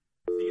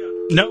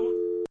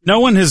No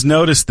one has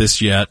noticed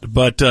this yet,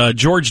 but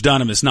George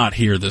Dunham is not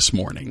here this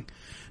morning.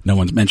 No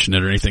one's mentioned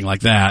it or anything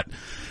like that.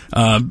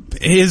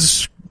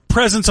 His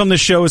presence on this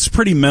show is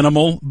pretty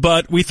minimal,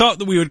 but we thought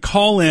that we would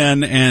call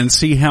in and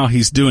see how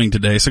he's doing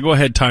today. So go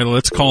ahead, Tyler.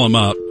 Let's call him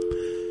up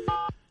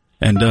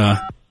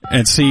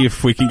and see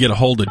if we can get a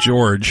hold of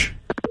George.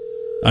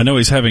 I know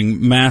he's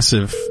having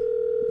massive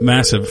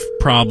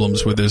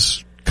problems with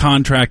his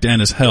contract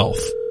and his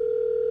health.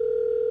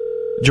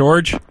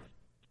 George?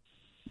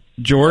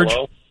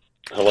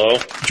 Hello?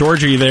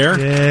 George, are you there?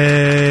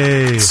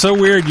 Yay. So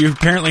weird. You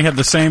apparently have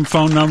the same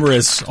phone number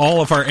as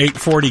all of our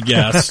 840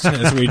 guests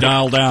as we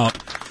dialed out.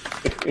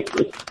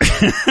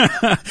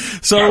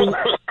 So,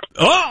 it's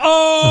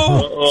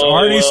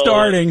already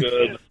starting.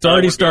 It's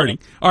already starting.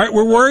 All right,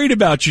 we're worried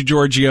about you,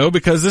 Giorgio,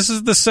 because this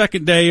is the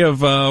second day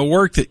of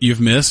work that you've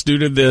missed due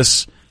to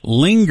this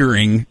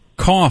lingering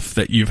cough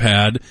that you've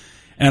had.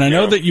 And I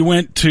know that you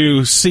went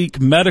to seek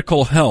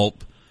medical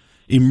help,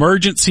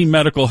 emergency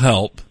medical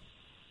help.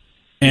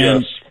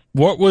 And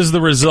what was the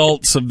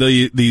results of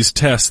these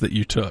tests that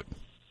you took?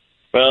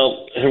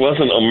 Well, it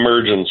wasn't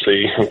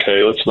emergency.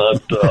 Okay, let's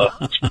not.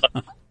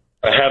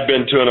 I have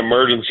been to an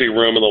emergency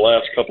room in the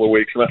last couple of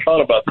weeks, and I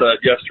thought about that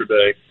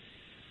yesterday.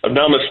 I've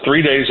now missed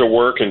 3 days of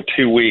work in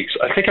 2 weeks.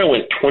 I think I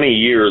went 20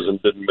 years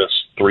and didn't miss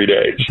 3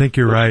 days. I think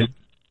you're right.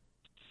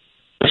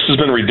 This has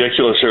been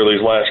ridiculous here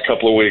these last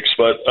couple of weeks.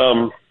 But,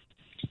 I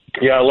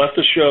left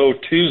the show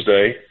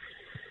Tuesday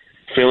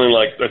feeling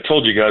like, I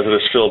told you guys, I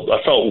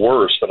felt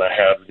worse than I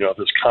had,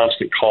 this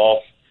constant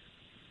cough.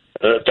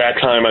 At that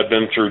time, I'd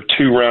been through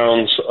 2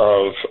 rounds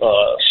of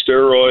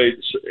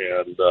steroids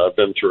and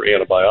been through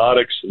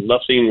antibiotics, and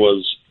nothing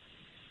was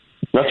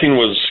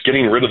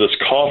getting rid of this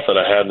cough that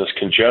I had and this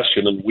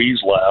congestion and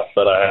wheeze laugh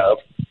that I have.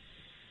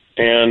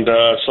 And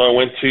so I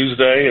went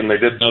Tuesday, and they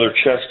did another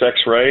chest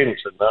X-ray and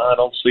said, I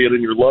don't see it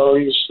in your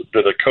lungs.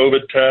 Did a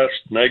COVID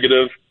test,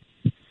 negative.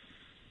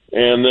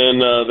 And then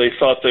they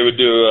thought they would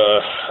do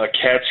a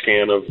CAT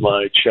scan of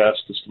my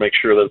chest just to make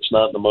sure that it's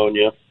not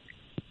pneumonia.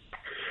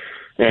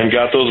 And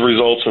got those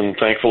results, and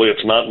thankfully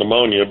it's not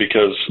pneumonia,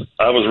 because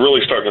I was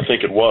really starting to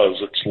think it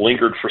was. It's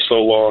lingered for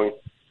so long.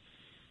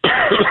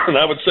 And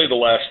I would say the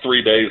last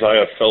 3 days I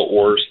have felt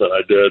worse than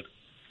I did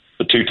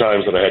the 2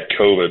 times that I had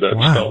COVID. It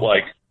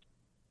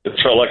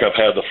felt like I've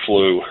had the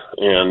flu.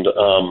 And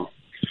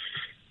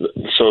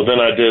so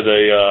then I did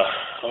I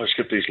always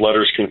get these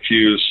letters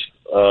confused.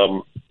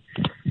 What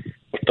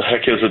the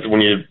heck is it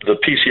the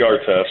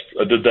PCR test?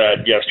 I did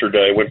that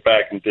yesterday. Went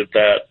back and did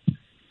that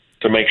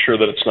to make sure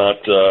that it's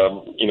not,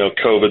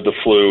 COVID, the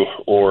flu,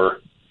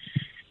 or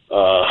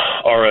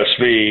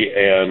RSV,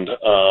 and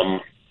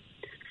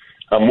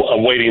I'm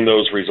awaiting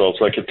those results.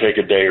 That could take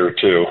a day or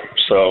two.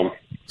 So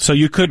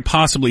you could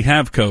possibly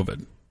have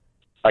COVID.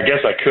 I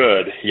guess I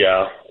could,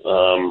 yeah,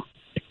 because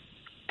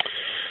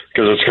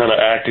it's kind of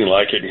acting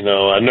like it.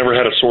 I never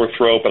had a sore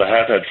throat, but I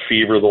have had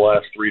fever the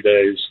last 3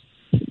 days,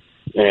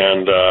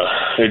 and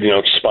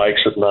it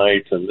spikes at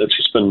night, and it's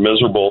just been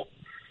miserable.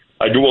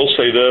 I will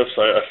say this,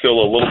 I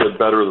feel a little bit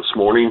better this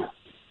morning.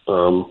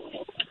 I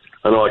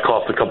know I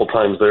coughed a couple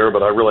times there,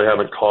 but I really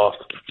haven't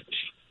coughed,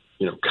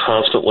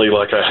 constantly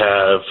like I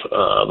have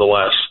the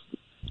last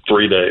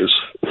 3 days.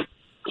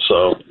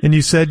 So. And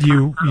you said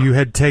you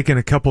had taken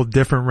a couple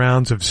different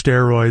rounds of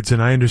steroids, and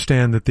I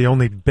understand that the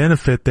only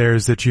benefit there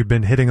is that you've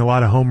been hitting a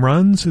lot of home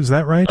runs. Is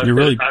that right?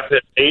 I've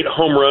hit 8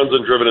 home runs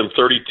and driven in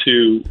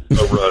 32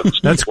 runs.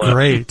 That's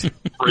great.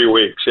 3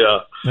 weeks,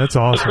 yeah. That's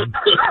awesome.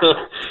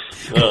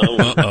 I'm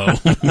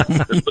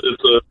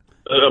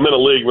in a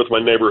league with my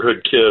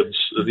neighborhood kids.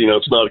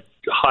 It's not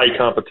high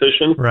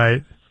competition.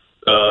 Right.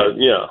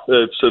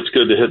 It's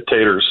good to hit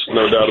taters,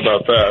 no doubt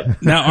about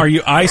that. Now, are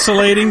you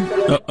isolating?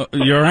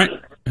 You all right?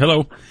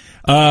 Hello.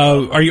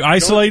 Are you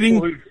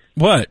isolating?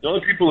 What? The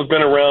only people who've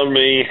been around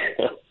me.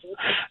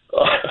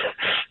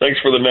 Thanks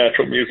for the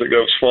natural music. That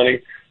was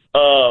funny.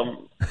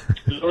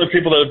 The only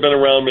people that have been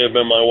around me have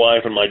been my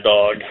wife and my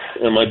dog,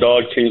 and my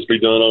dog seems to be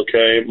doing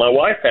okay. My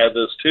wife had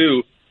this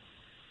too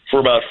for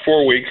about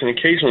 4 weeks, and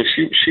occasionally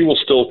she will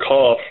still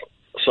cough.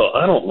 So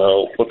I don't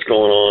know what's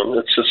going on.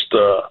 It's just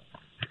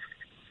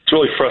it's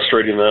really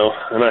frustrating though,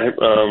 and I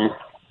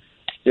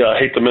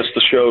hate to miss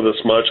the show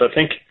this much. I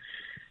think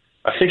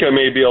I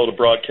may be able to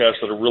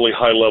broadcast at a really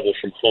high level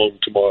from home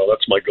tomorrow.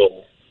 That's my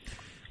goal.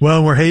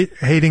 Well, we're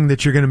hating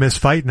that you're going to miss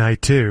fight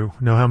night too.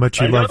 Know how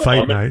much you love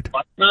fight night.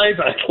 Fight night?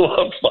 I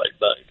love fight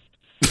night.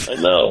 I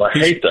know. I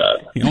hate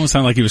that. He almost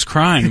sounded like he was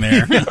crying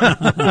there.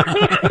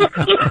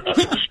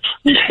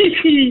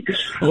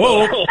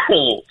 Whoa!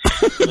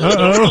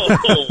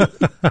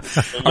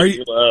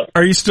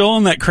 Are you still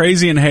on that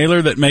crazy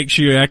inhaler that makes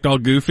you act all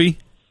goofy?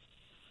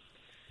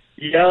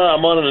 Yeah,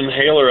 I'm on an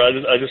inhaler.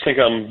 I just think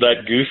I'm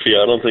that goofy.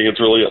 I don't think it's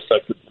really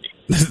affected me.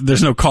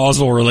 There's no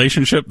causal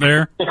relationship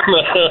there? I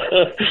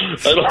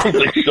don't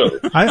think so.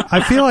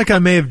 I feel like I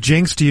may have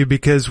jinxed you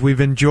because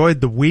we've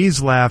enjoyed the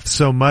wheeze laugh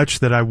so much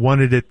that I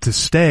wanted it to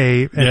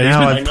stay, and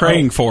now I'm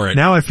praying for it.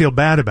 Now I feel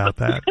bad about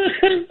that.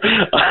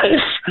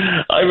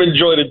 I've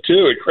enjoyed it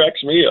too. It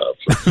cracks me up.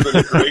 It's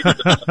been great.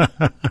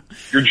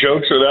 Your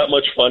jokes are that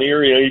much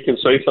funnier. You know, you can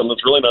say something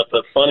that's really not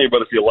that funny,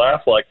 but if you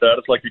laugh like that,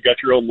 it's like you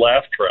got your own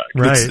laugh track.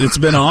 Right. It's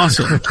been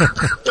awesome.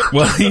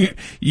 Well,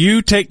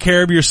 you take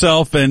care of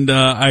yourself, and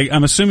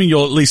I'm assuming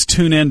you'll at least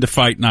tune in to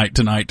Fight Night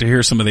tonight to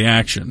hear some of the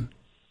action.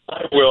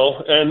 I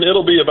will, and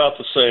it'll be about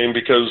the same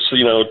because,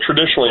 you know,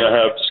 traditionally I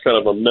have just kind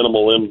of a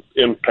minimal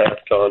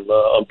impact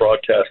on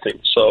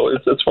broadcasting, so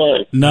it's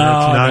fine. That's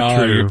not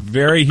true. You're a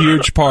very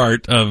huge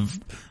part of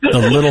the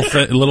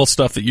little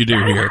stuff that you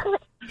do here.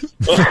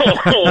 All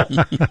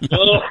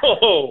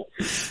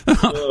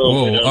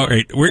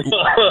right. I'm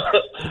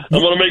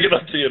going to make it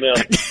up to you now.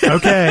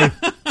 Okay.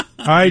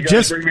 All right,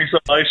 just bring me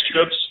some ice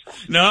chips.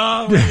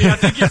 No, I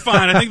think you're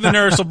fine. I think the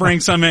nurse will bring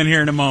some in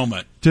here in a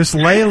moment. Just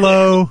lay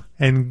low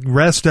and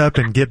rest up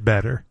and get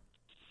better.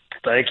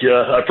 Thank you.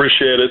 I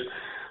appreciate it.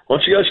 Why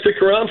don't you guys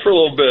stick around for a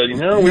little bit? You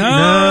know, we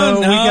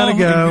gotta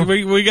go.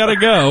 We gotta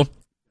go.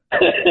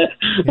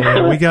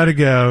 Yeah, we gotta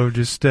go.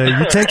 Just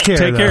you take care.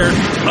 Take care.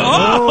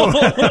 Oh,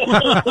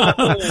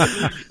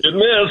 it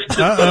missed.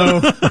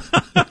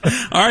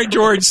 All right,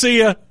 George. See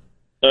ya.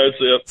 All right,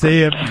 see ya.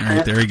 See ya. All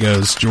right, there he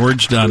goes,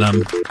 George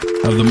Dunham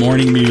of the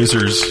Morning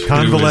Musers,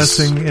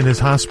 convalescing in his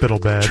hospital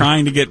bed,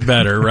 trying to get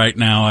better right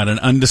now at an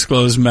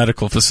undisclosed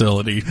medical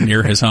facility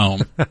near his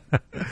home.